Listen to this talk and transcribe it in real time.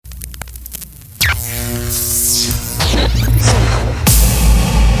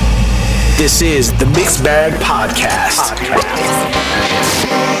This is the Mixed Bag Podcast.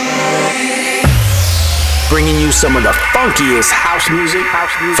 Bringing you some of the funkiest house music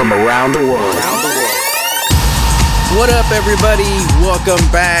from around the world. What up, everybody? Welcome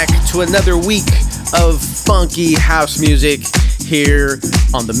back to another week of funky house music here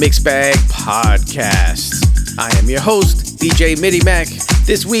on the Mixed Bag Podcast. I am your host, DJ Midi Mac.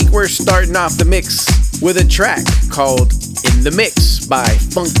 This week, we're starting off the mix with a track called In the Mix by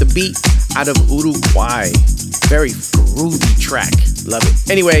Funk the Beat out of Uruguay. Very groovy track. Love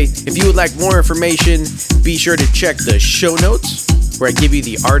it. Anyway, if you would like more information, be sure to check the show notes where I give you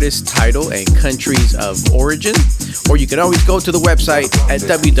the artist, title, and countries of origin. Or you can always go to the website at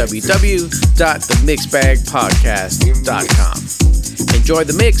www.themixbagpodcast.com. Enjoy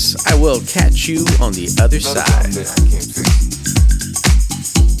the mix. I will catch you on the other side.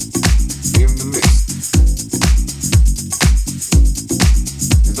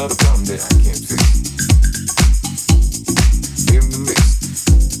 Not a problem that I can't fix. In the mix. There's not a problem that I can't fix. In the mix. In the mix.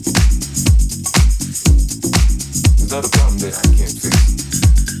 Can't fix. There's not a problem that I can't fix.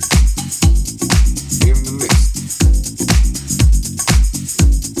 In the mix. Can't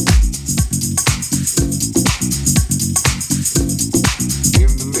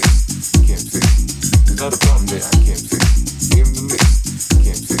fix. There's not a problem that I can't fix. In the mix.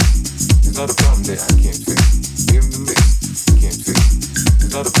 Can't fix. There's not a problem that I can't fix. In the mix, can't fix.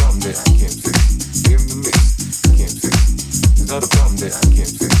 There's not a problem that I can't fix. In the mix, can't fix.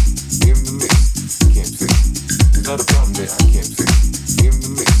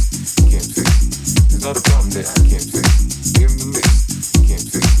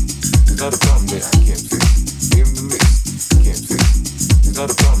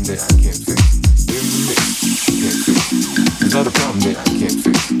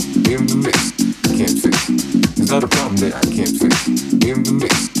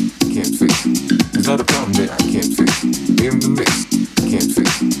 There's not a problem that I can't fix. In the mix, can't fix.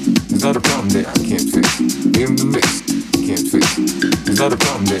 There's not a problem that I can't fix. In the mix, can't fix. There's not a problem that I can't fix. In the mix, can't fix. There's not a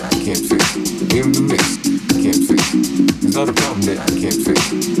problem that I can't fix. In the mix, can't fix. There's not a problem that I can't fix. In the mix, can't fix. There's not a problem that I can't fix.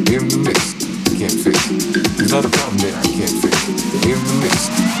 In the mix, can't fix. There's not a problem that I can't fix. In the mix,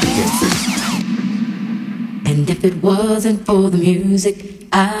 can't fix. There's not a problem that I can't fix. In the mix, can't fix. There's not a problem that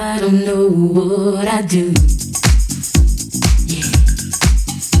I can't fix. In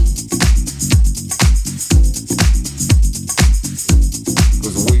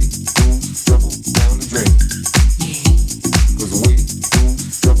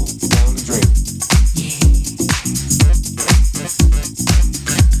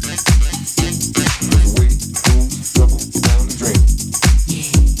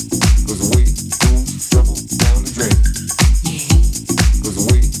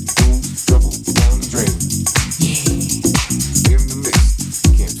mix,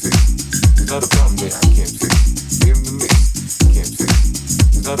 can't fix.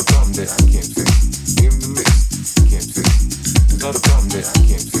 There's not a problem that I can't fix. In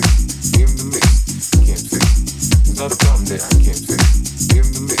the mix, can't fix. There's not a problem that I can't fix.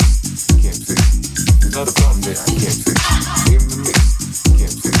 In the mix,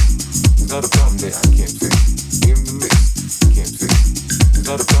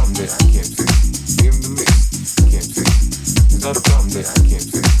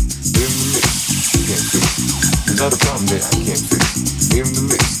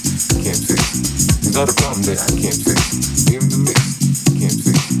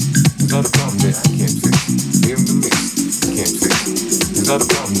 can't fix. And if it wasn't for the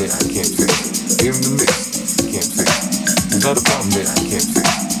music, I don't know what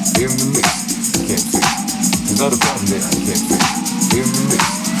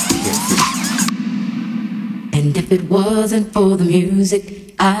I'd do. And if it wasn't for the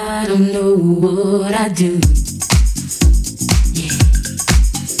music, I don't know what I'd do.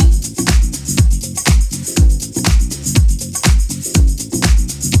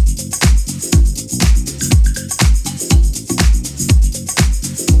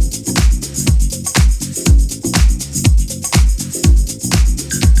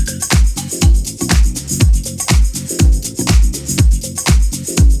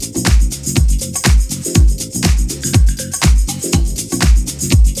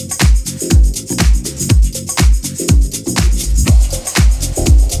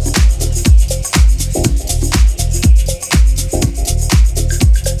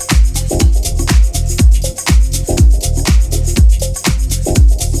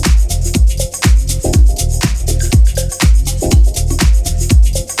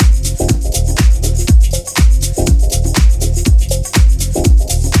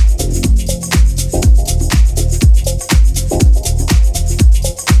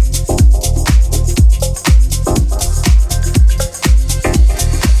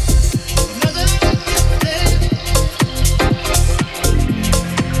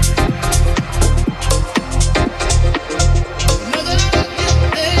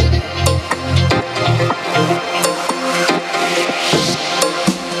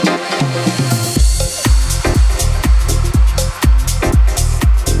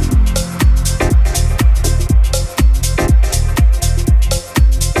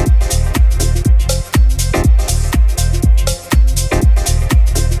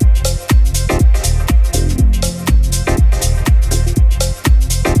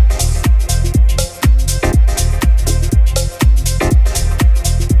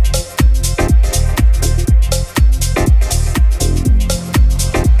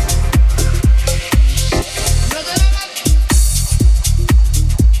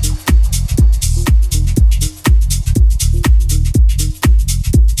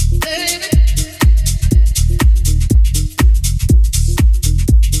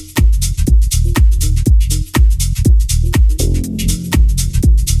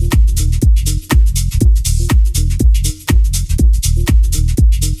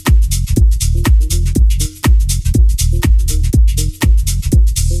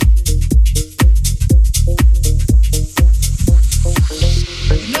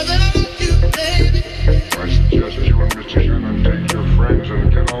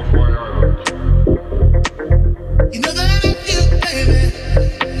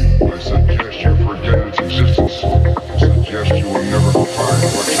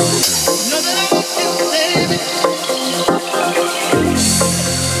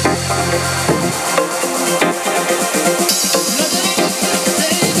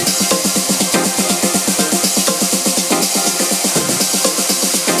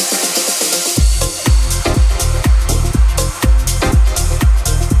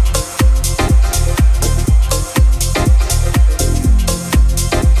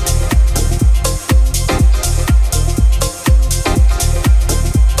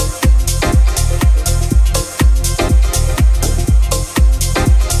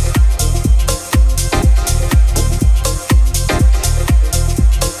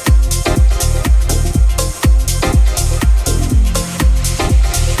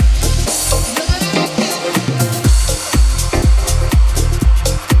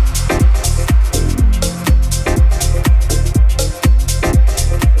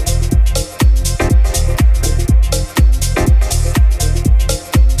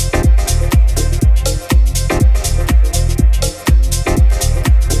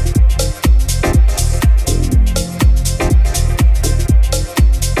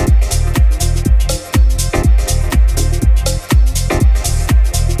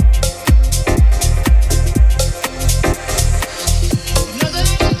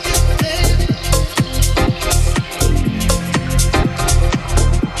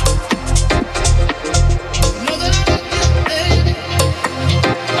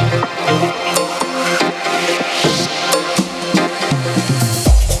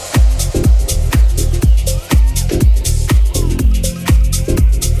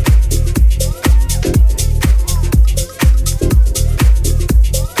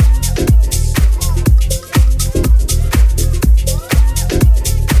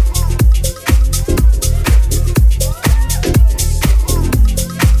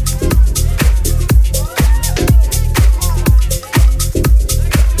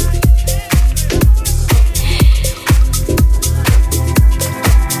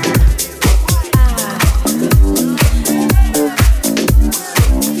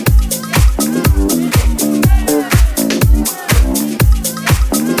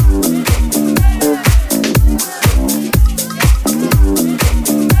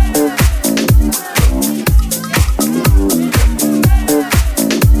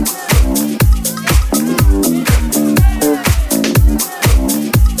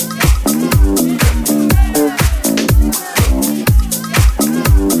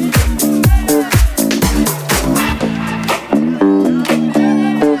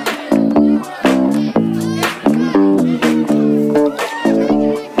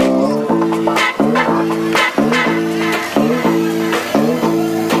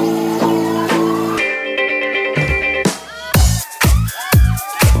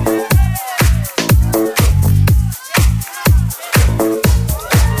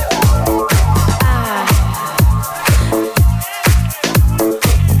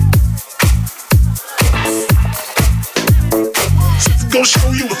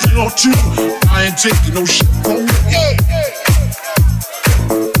 taking no shit from me. Yeah.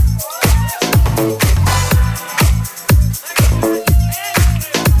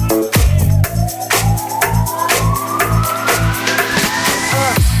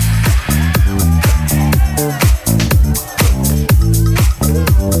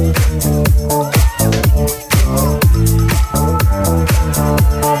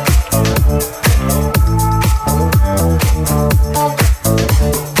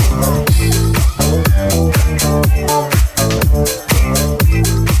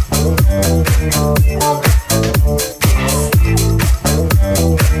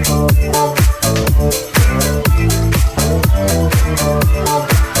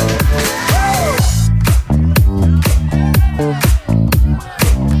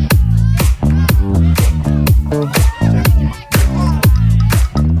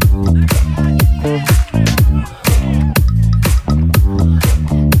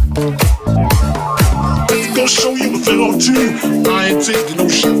 Show you a thing or two. I ain't taking no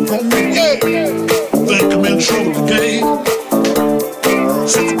shit from me. Yeah. Think I'm in trouble again.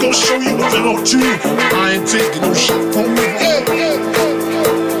 Said gonna show you a thing or two. I ain't taking no shit from me. Yeah.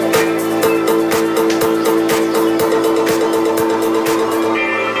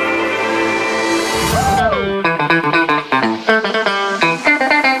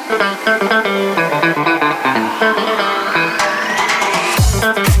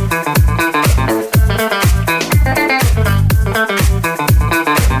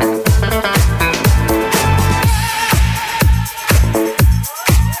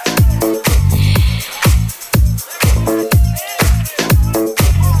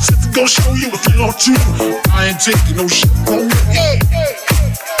 Gonna show you a thing or two. I ain't taking no shit from me.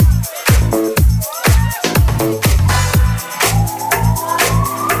 Yeah.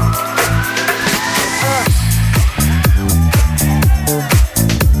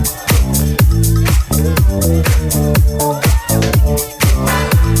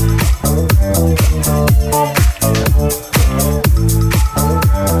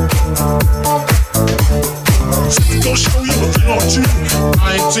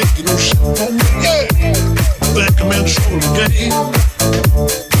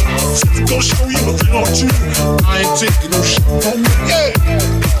 Said to go show you a thing or two. I ain't taking no shit from you. Yeah.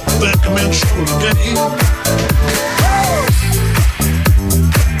 Think I'm in trouble again.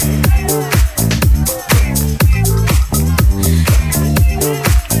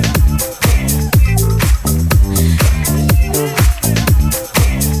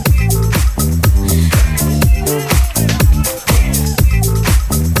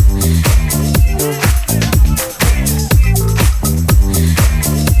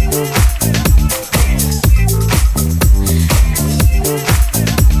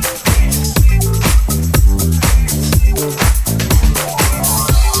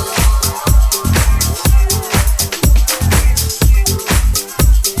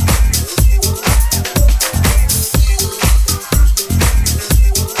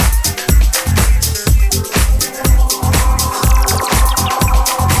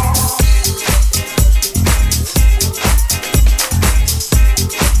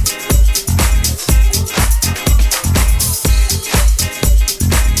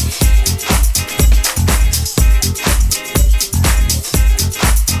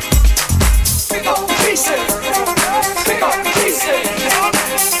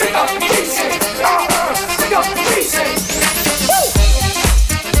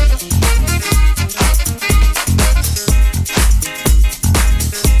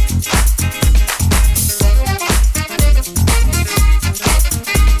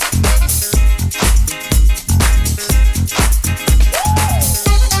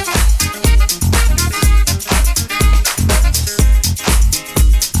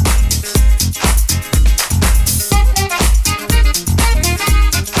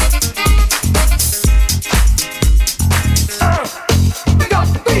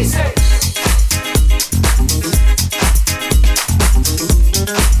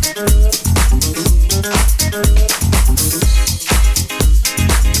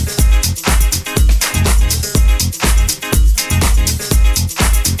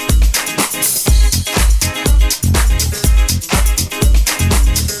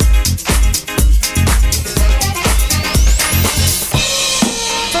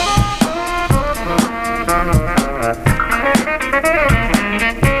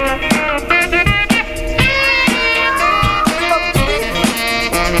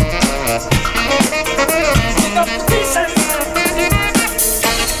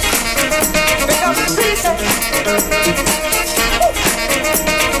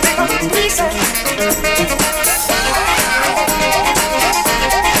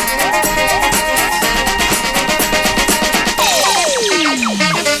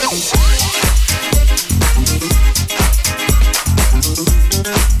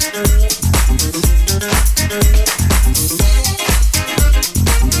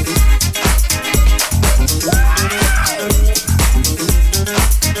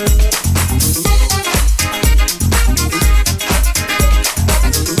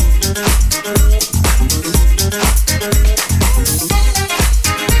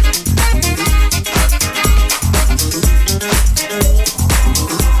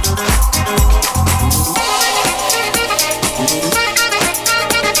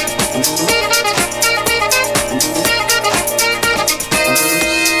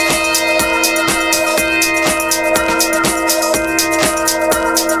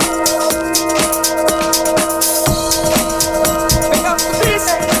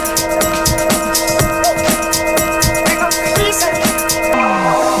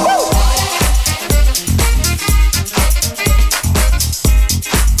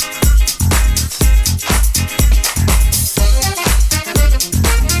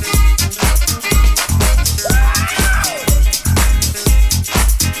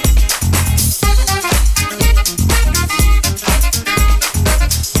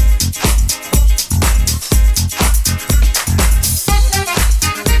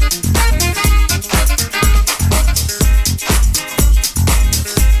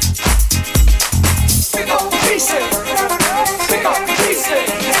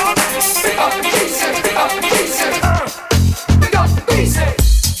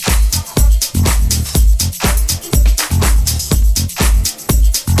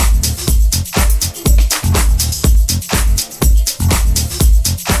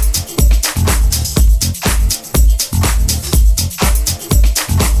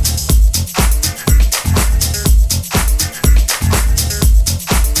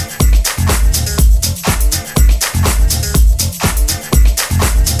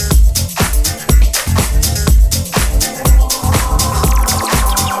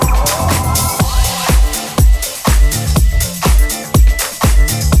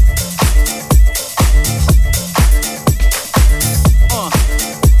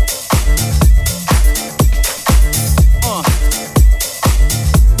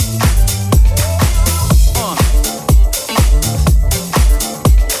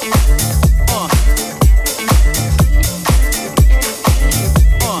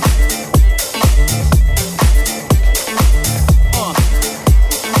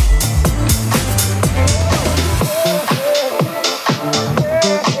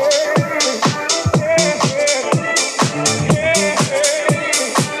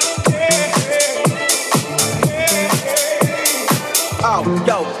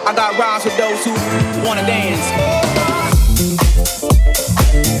 I got rhymes for those who wanna dance.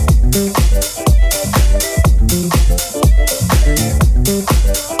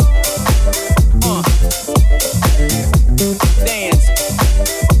 Dance.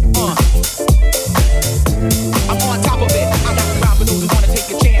 I'm on top of it. I got rhymes for those who wanna take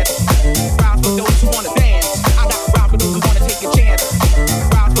a chance. Rhymes for those who wanna dance. I got rhymes for those who wanna take a chance.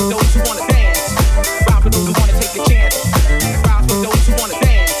 Rhymes for those who wanna dance. Rhymes for those who wanna take a chance. Rhymes for those who wanna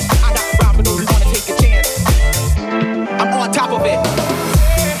dance. I got rhymes for those who wanna take a chance. I'm on top of it.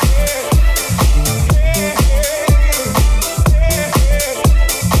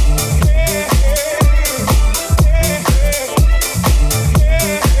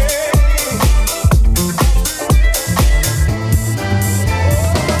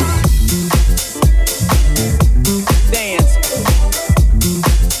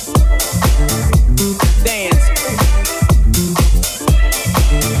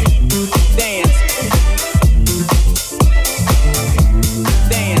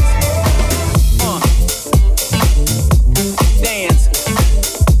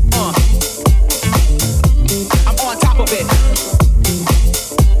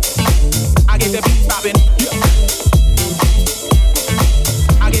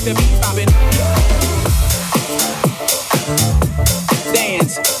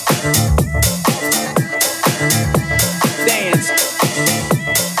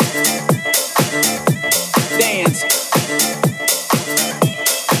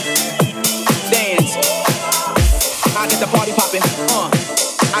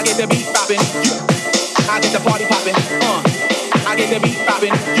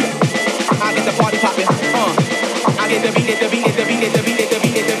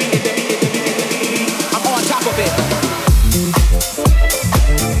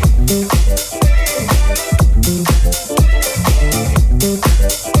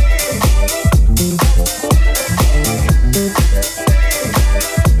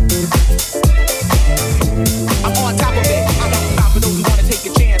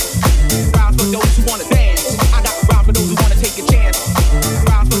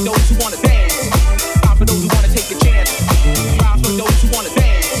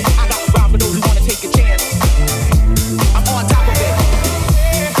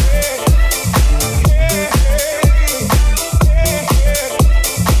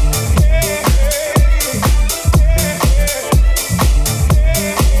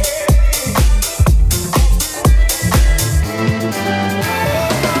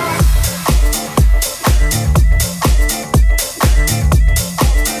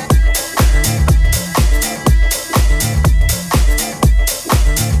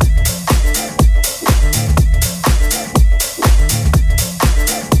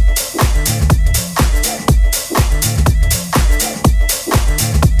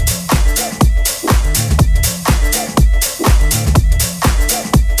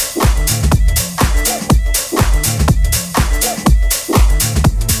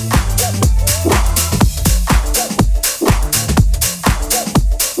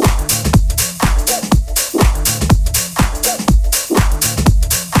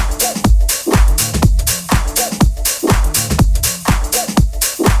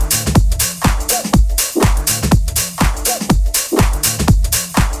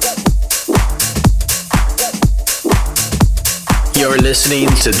 You're listening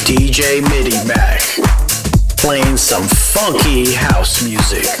to DJ Midi Mac, playing some funky house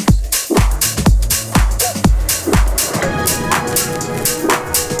music.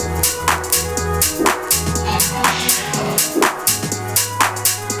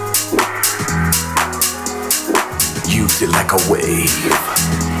 Use it like a wave.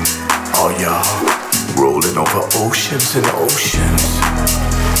 Oh y'all, rolling over oceans and oceans.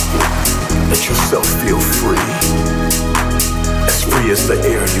 Let yourself feel free. As free as the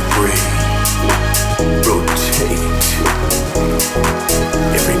air you breathe. Rotate.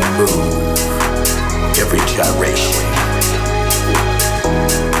 Every move, every gyration.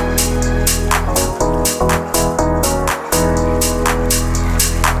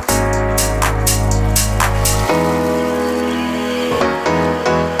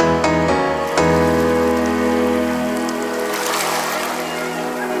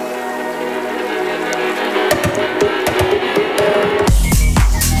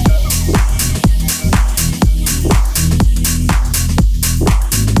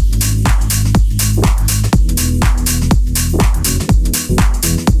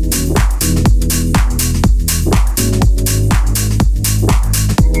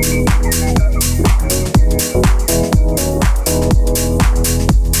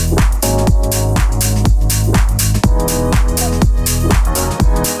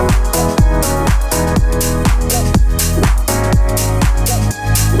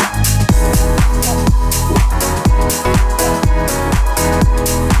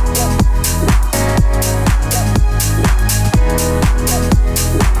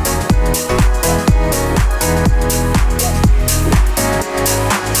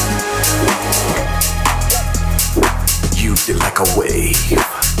 wave.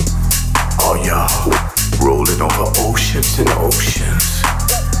 Oh, y'all rolling over oceans and oceans.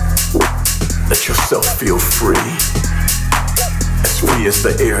 Let yourself feel free as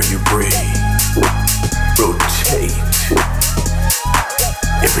the air you breathe. Rotate.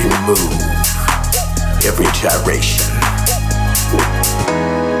 Every move, every gyration.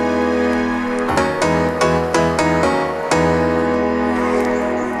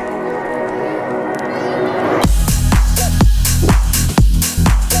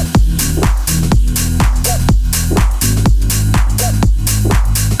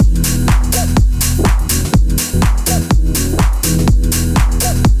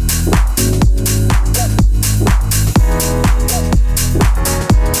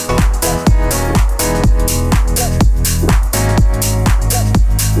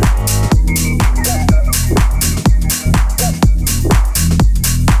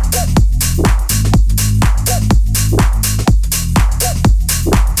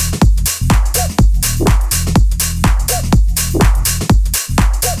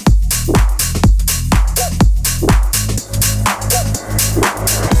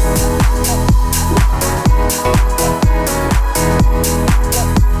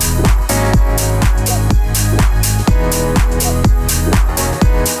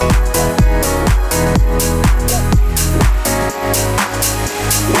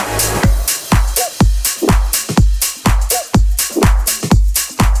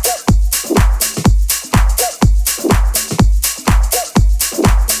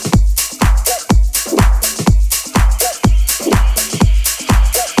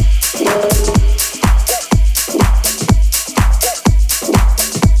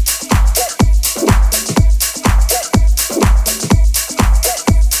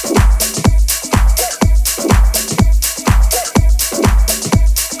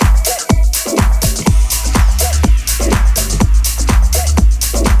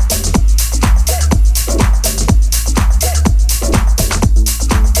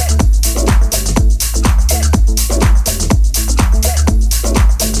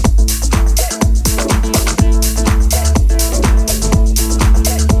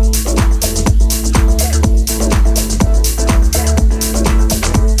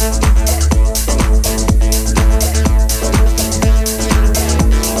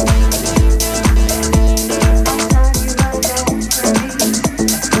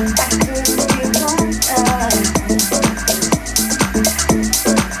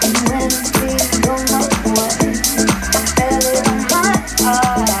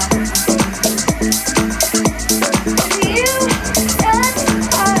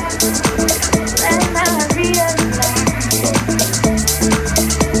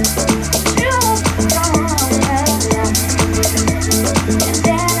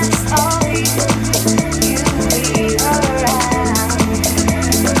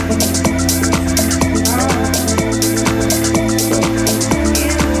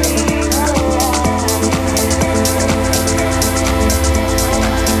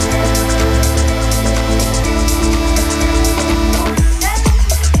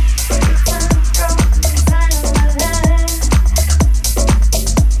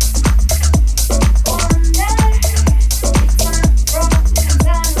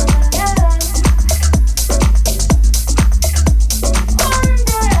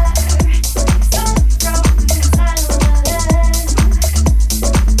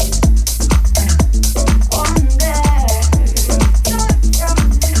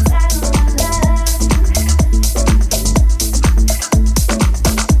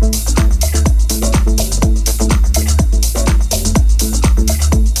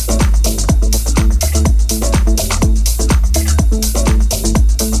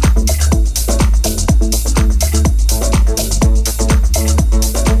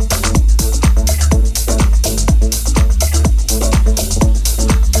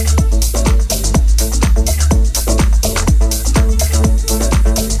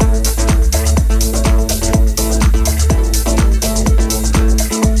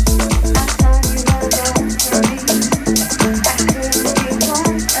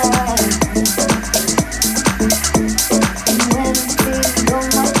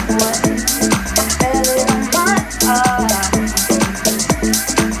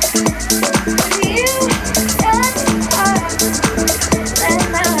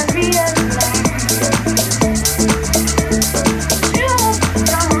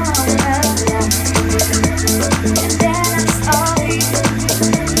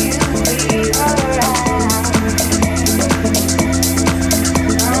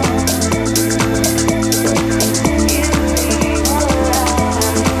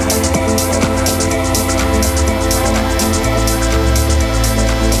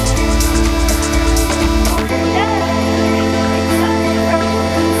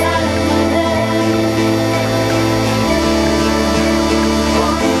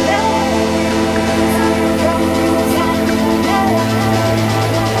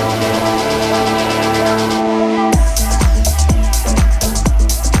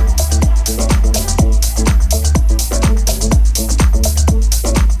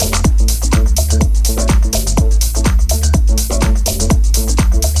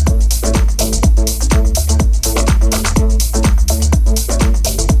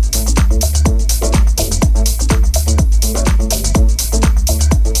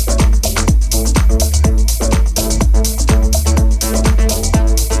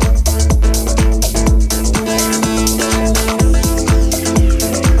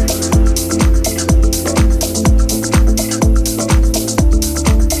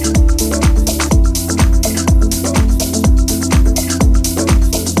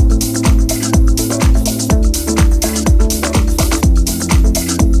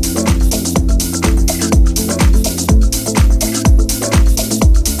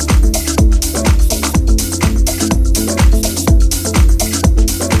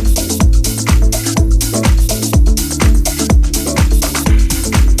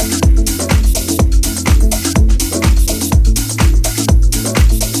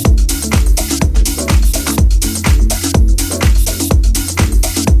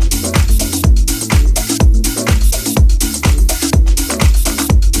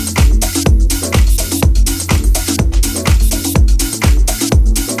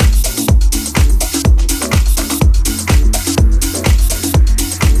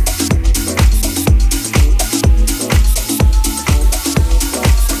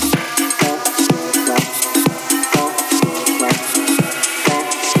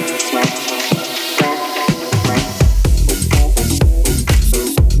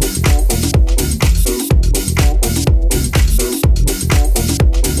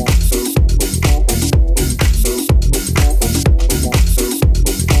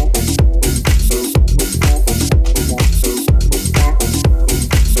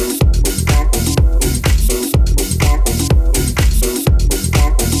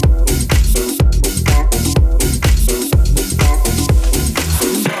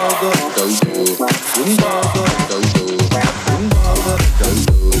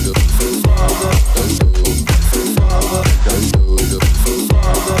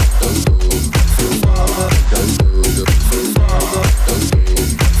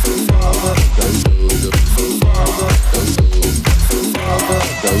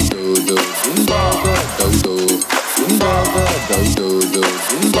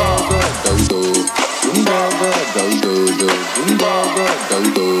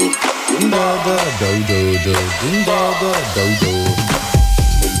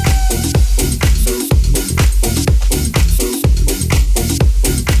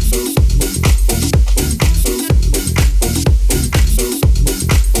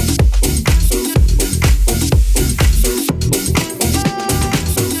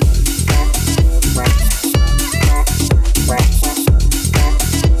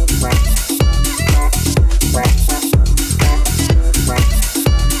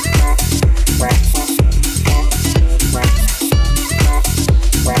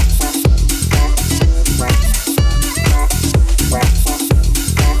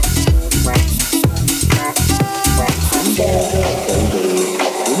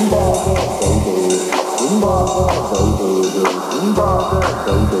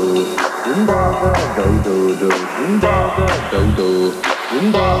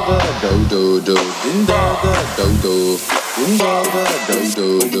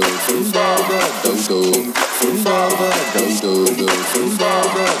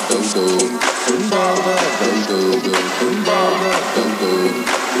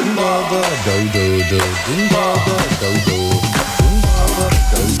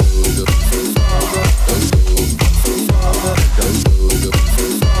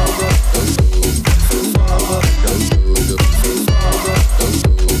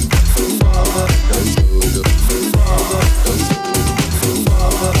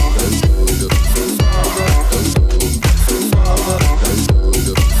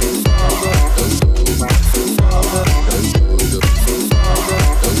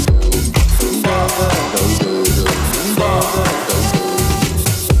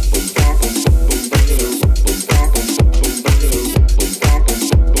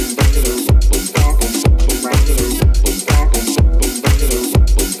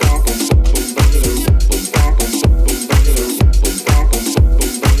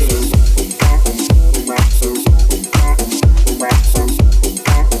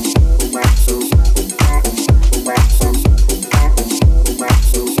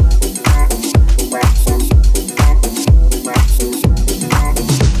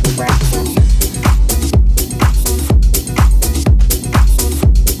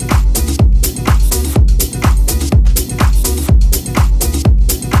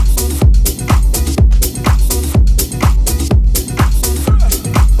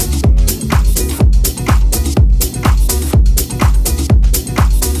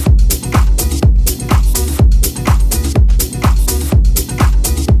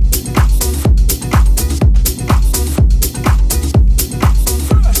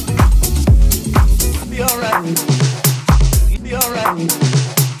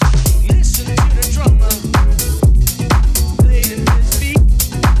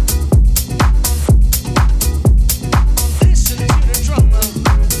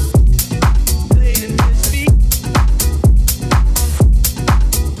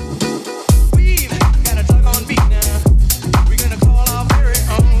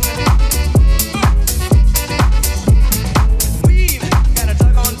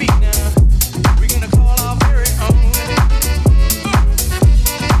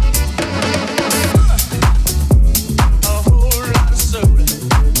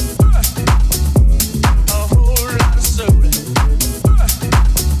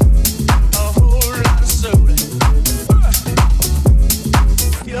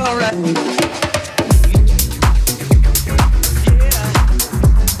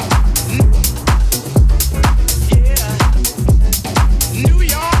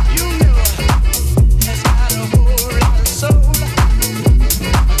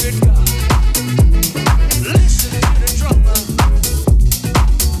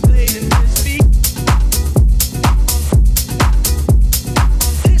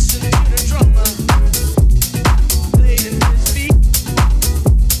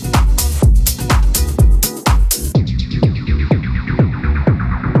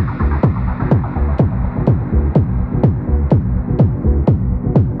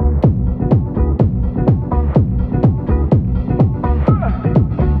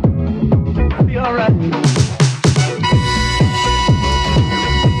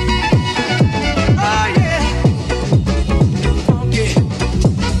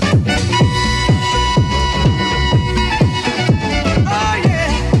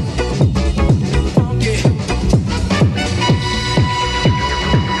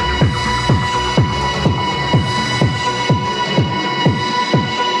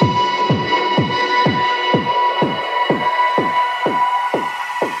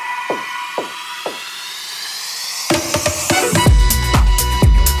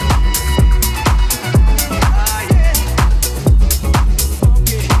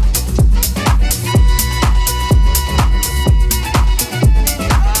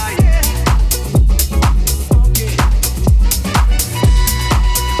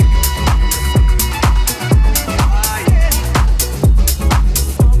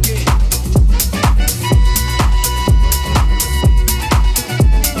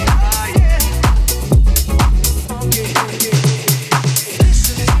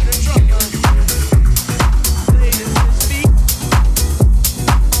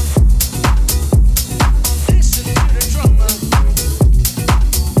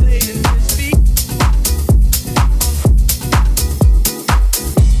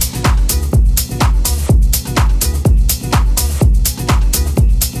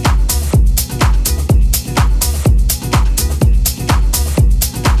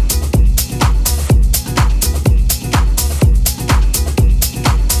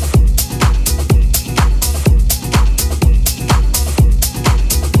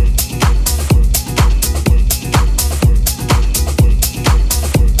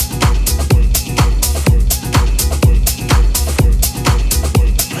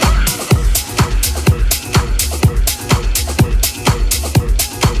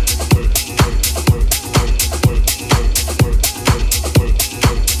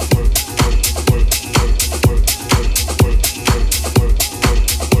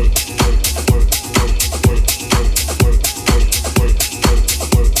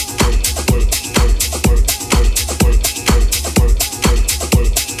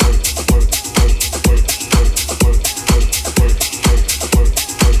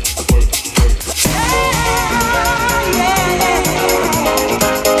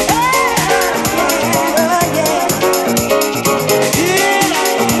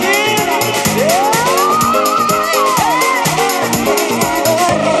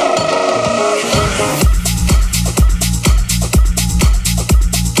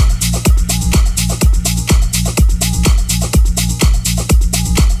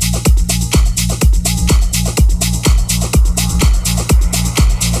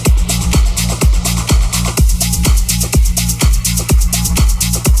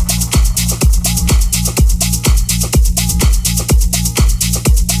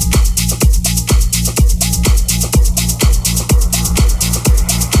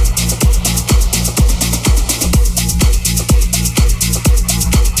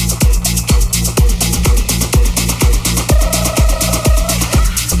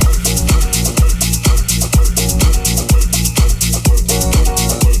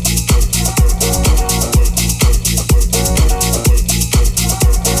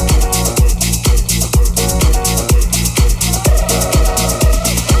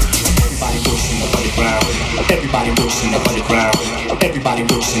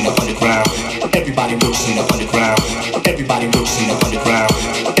 Everybody moves in the underground. Everybody moves in the underground. Everybody moves in the underground.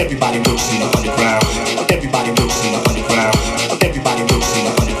 Everybody moves in the underground. Everybody moves in the underground. Everybody moves in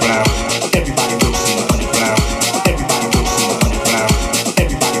the underground. Everybody moves in the underground. Everybody moves in the underground.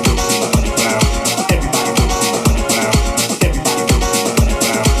 Everybody moves in the underground. Everybody moves in the underground. Everybody moves in the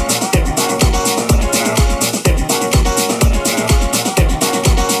underground. Everybody moves in the underground.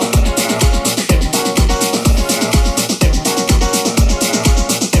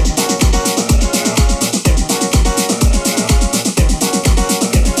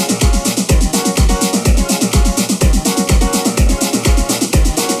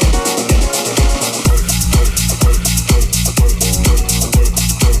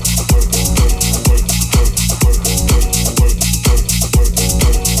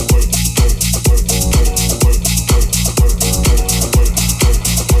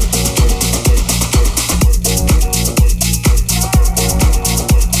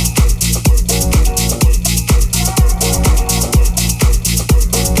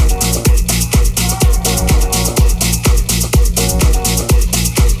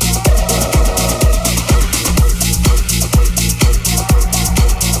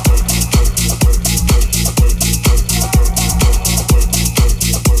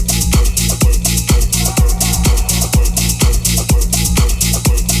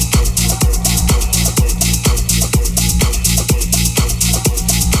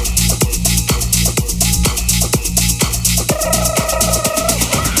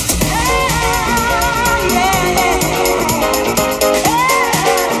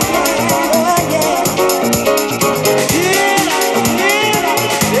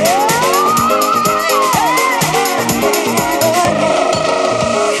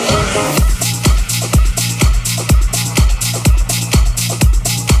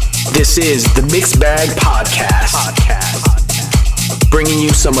 This is the Mixed Bag Podcast. Bringing you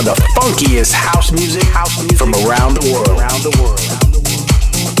some of the funkiest house music from around the world.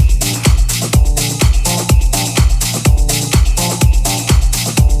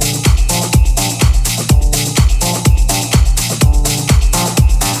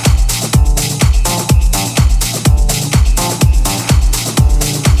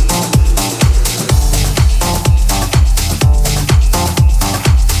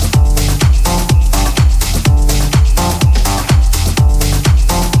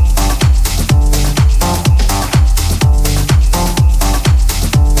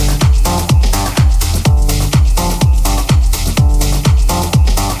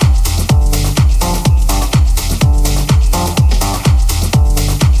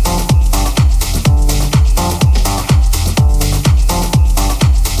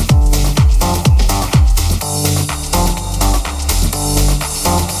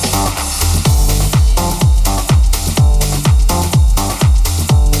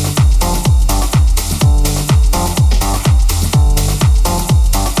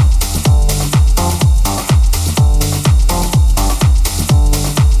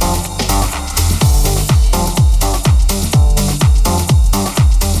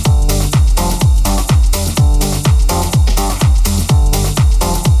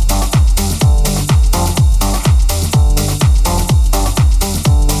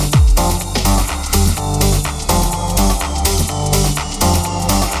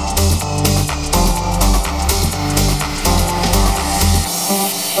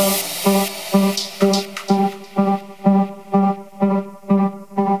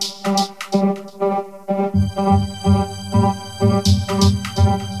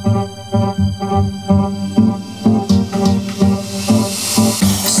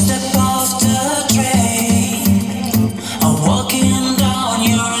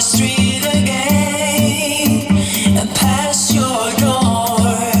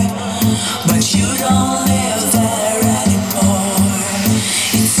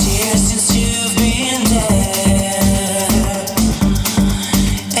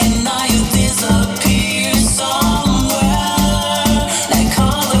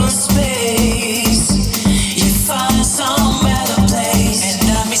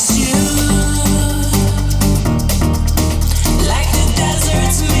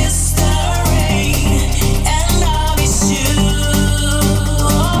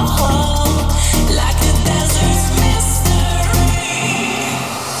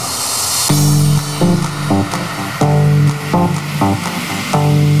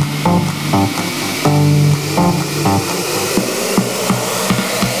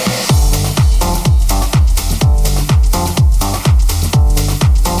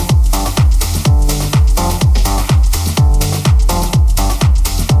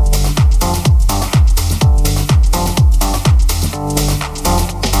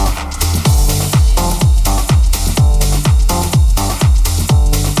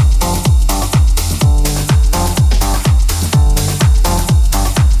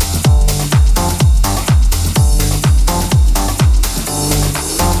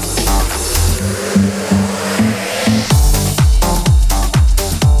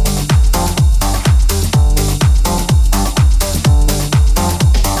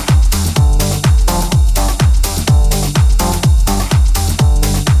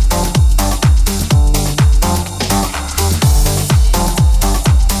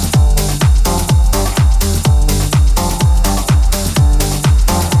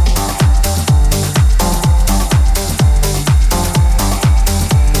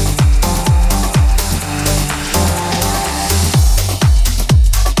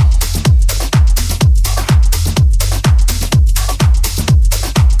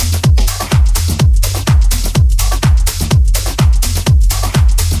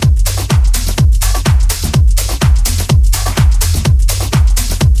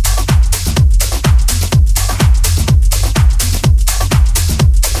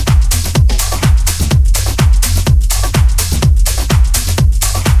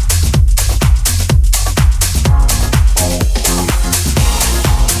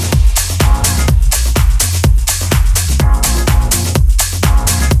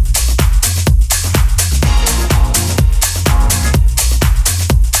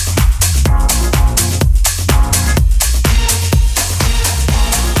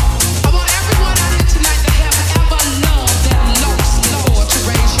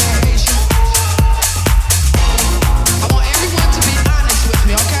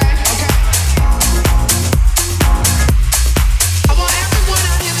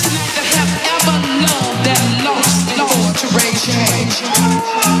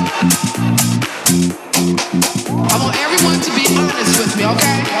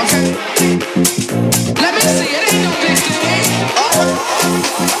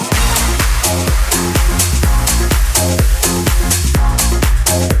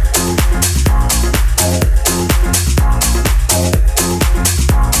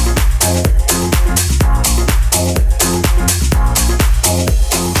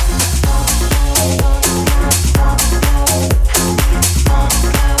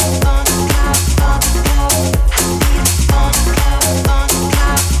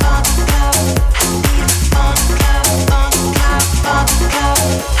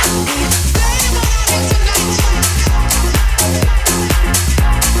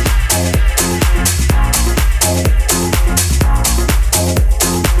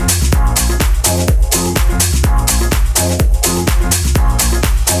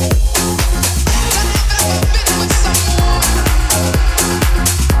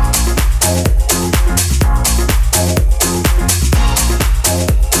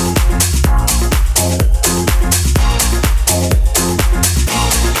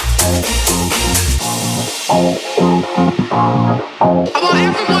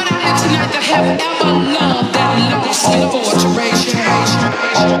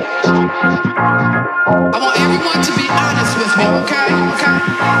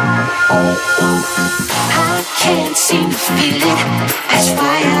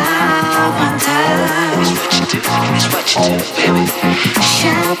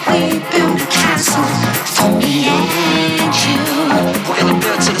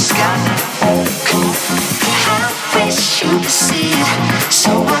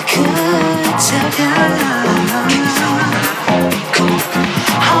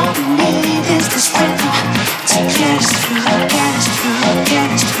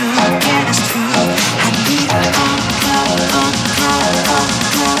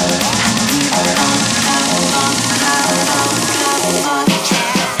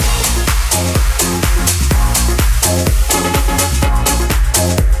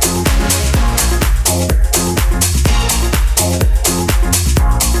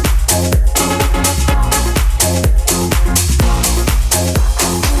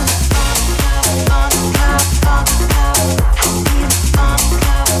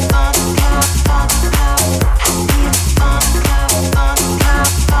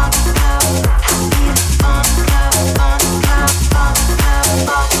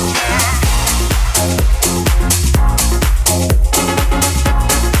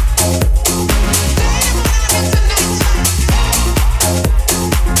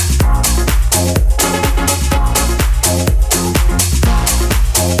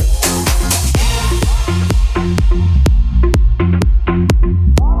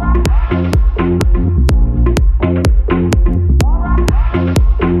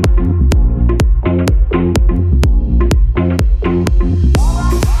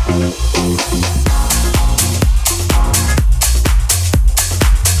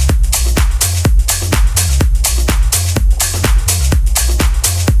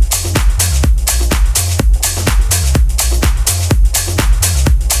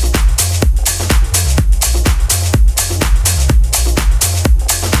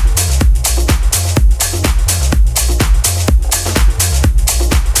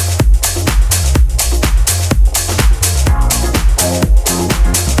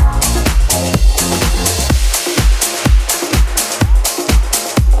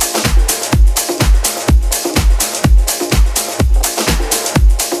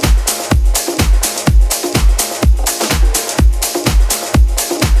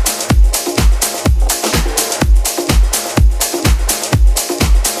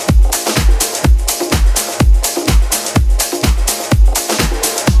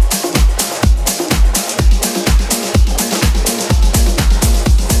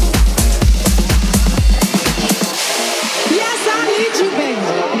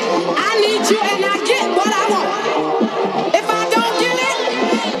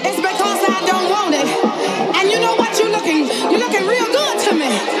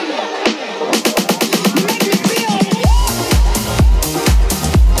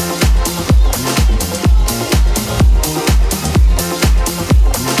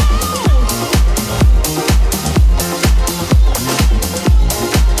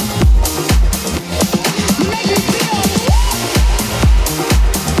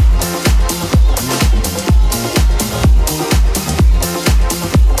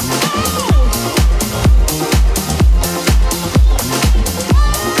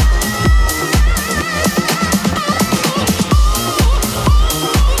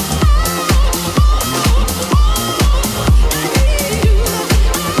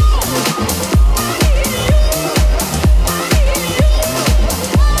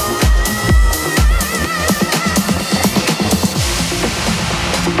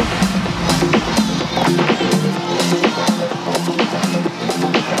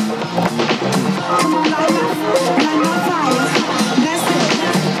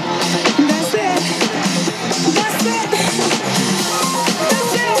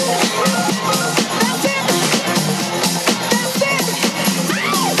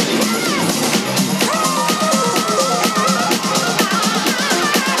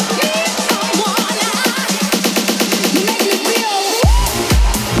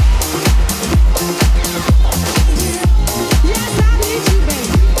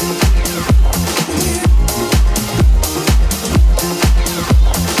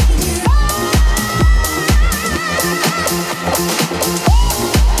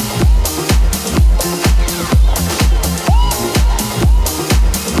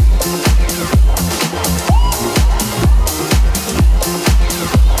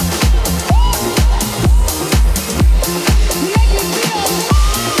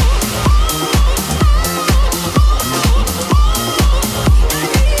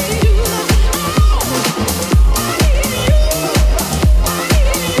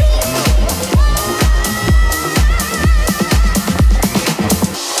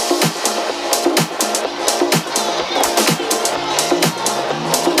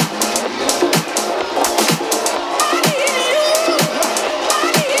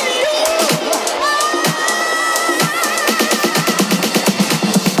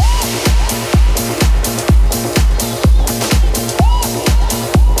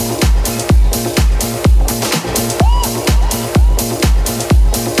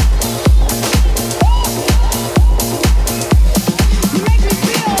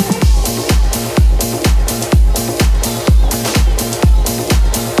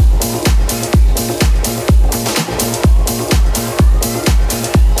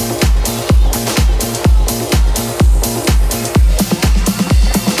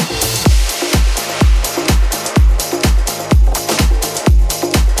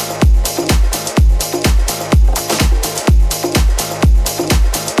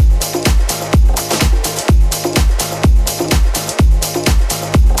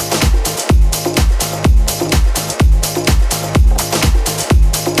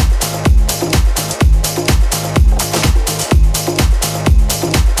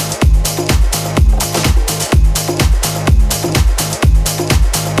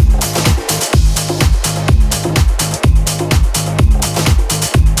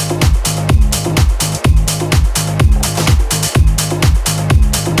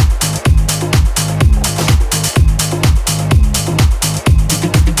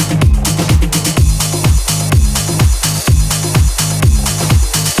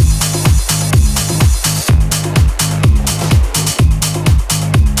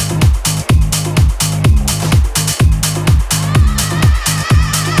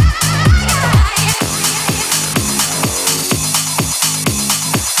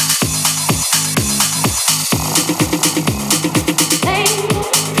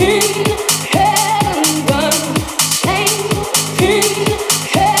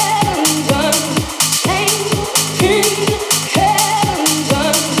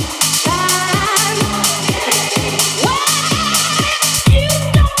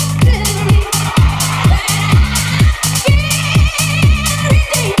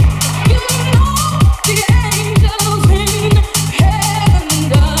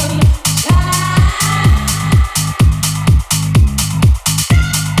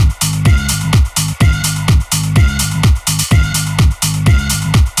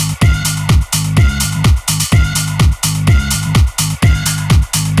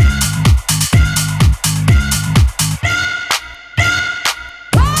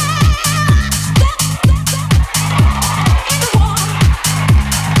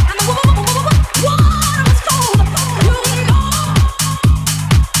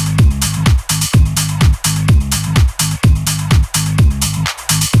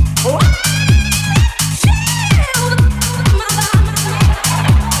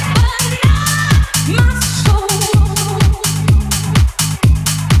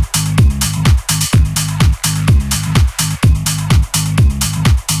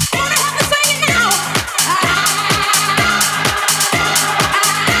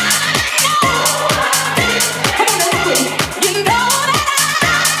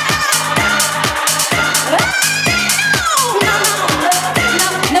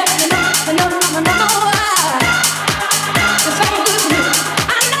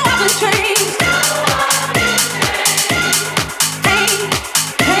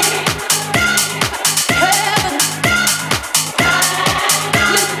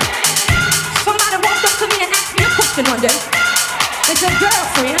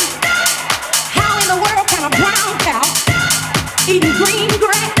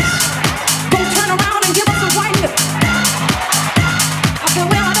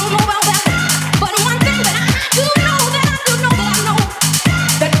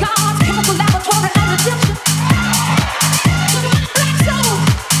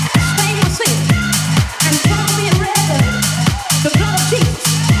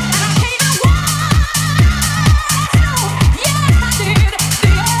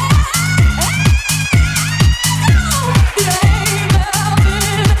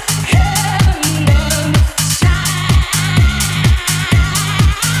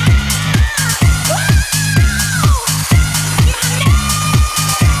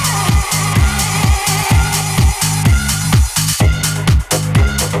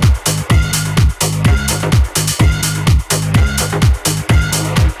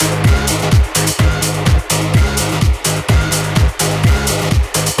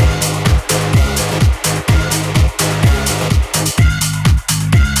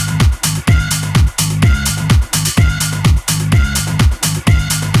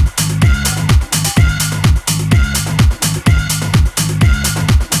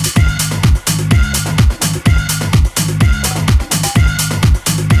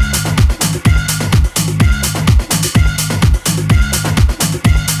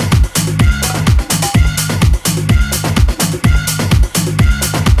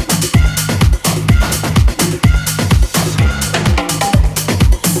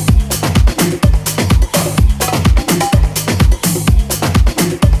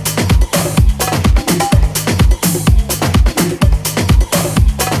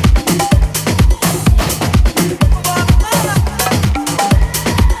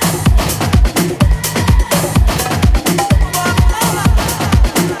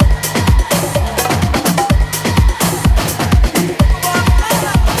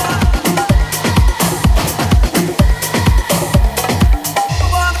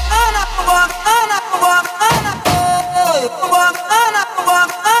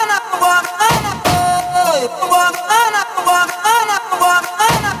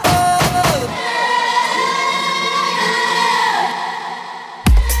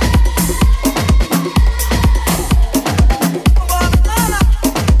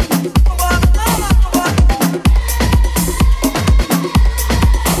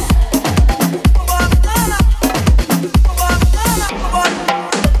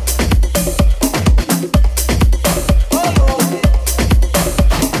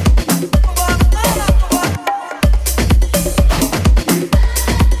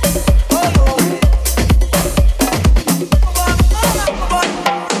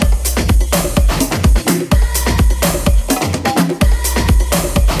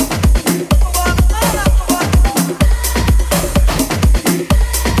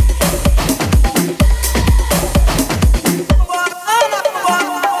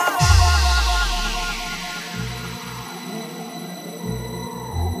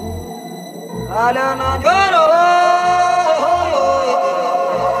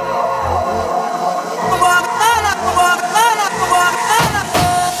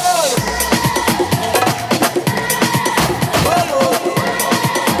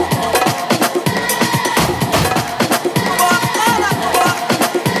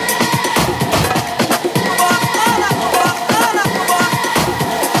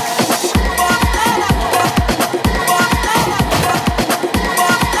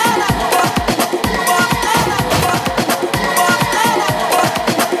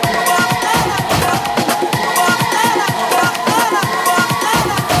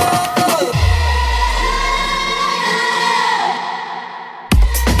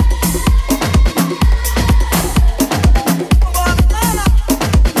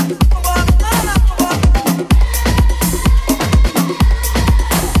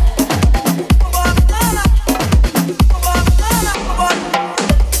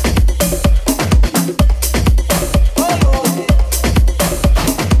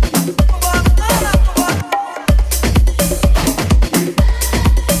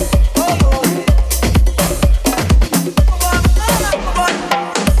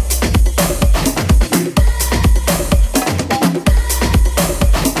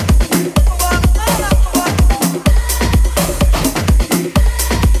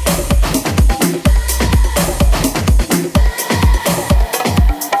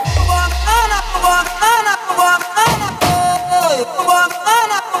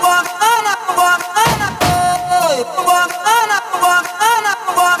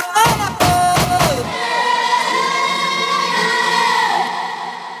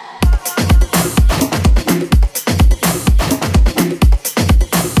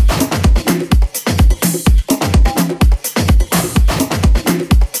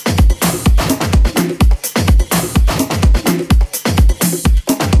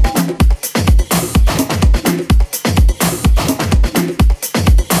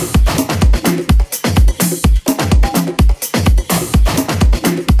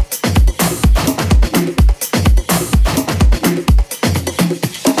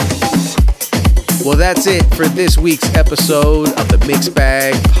 Well, that's it for this week's episode of the Mixed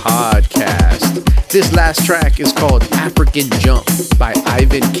Bag Podcast. This last track is called African Jump by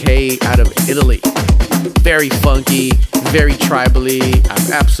Ivan K out of Italy. Very funky, very tribally.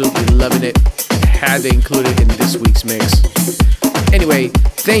 I'm absolutely loving it. Had to include it in this week's mix. Anyway,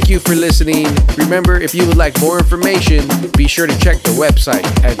 thank you for listening. Remember, if you would like more information, be sure to check the website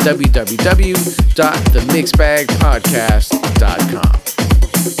at www.themixbagpodcast.com.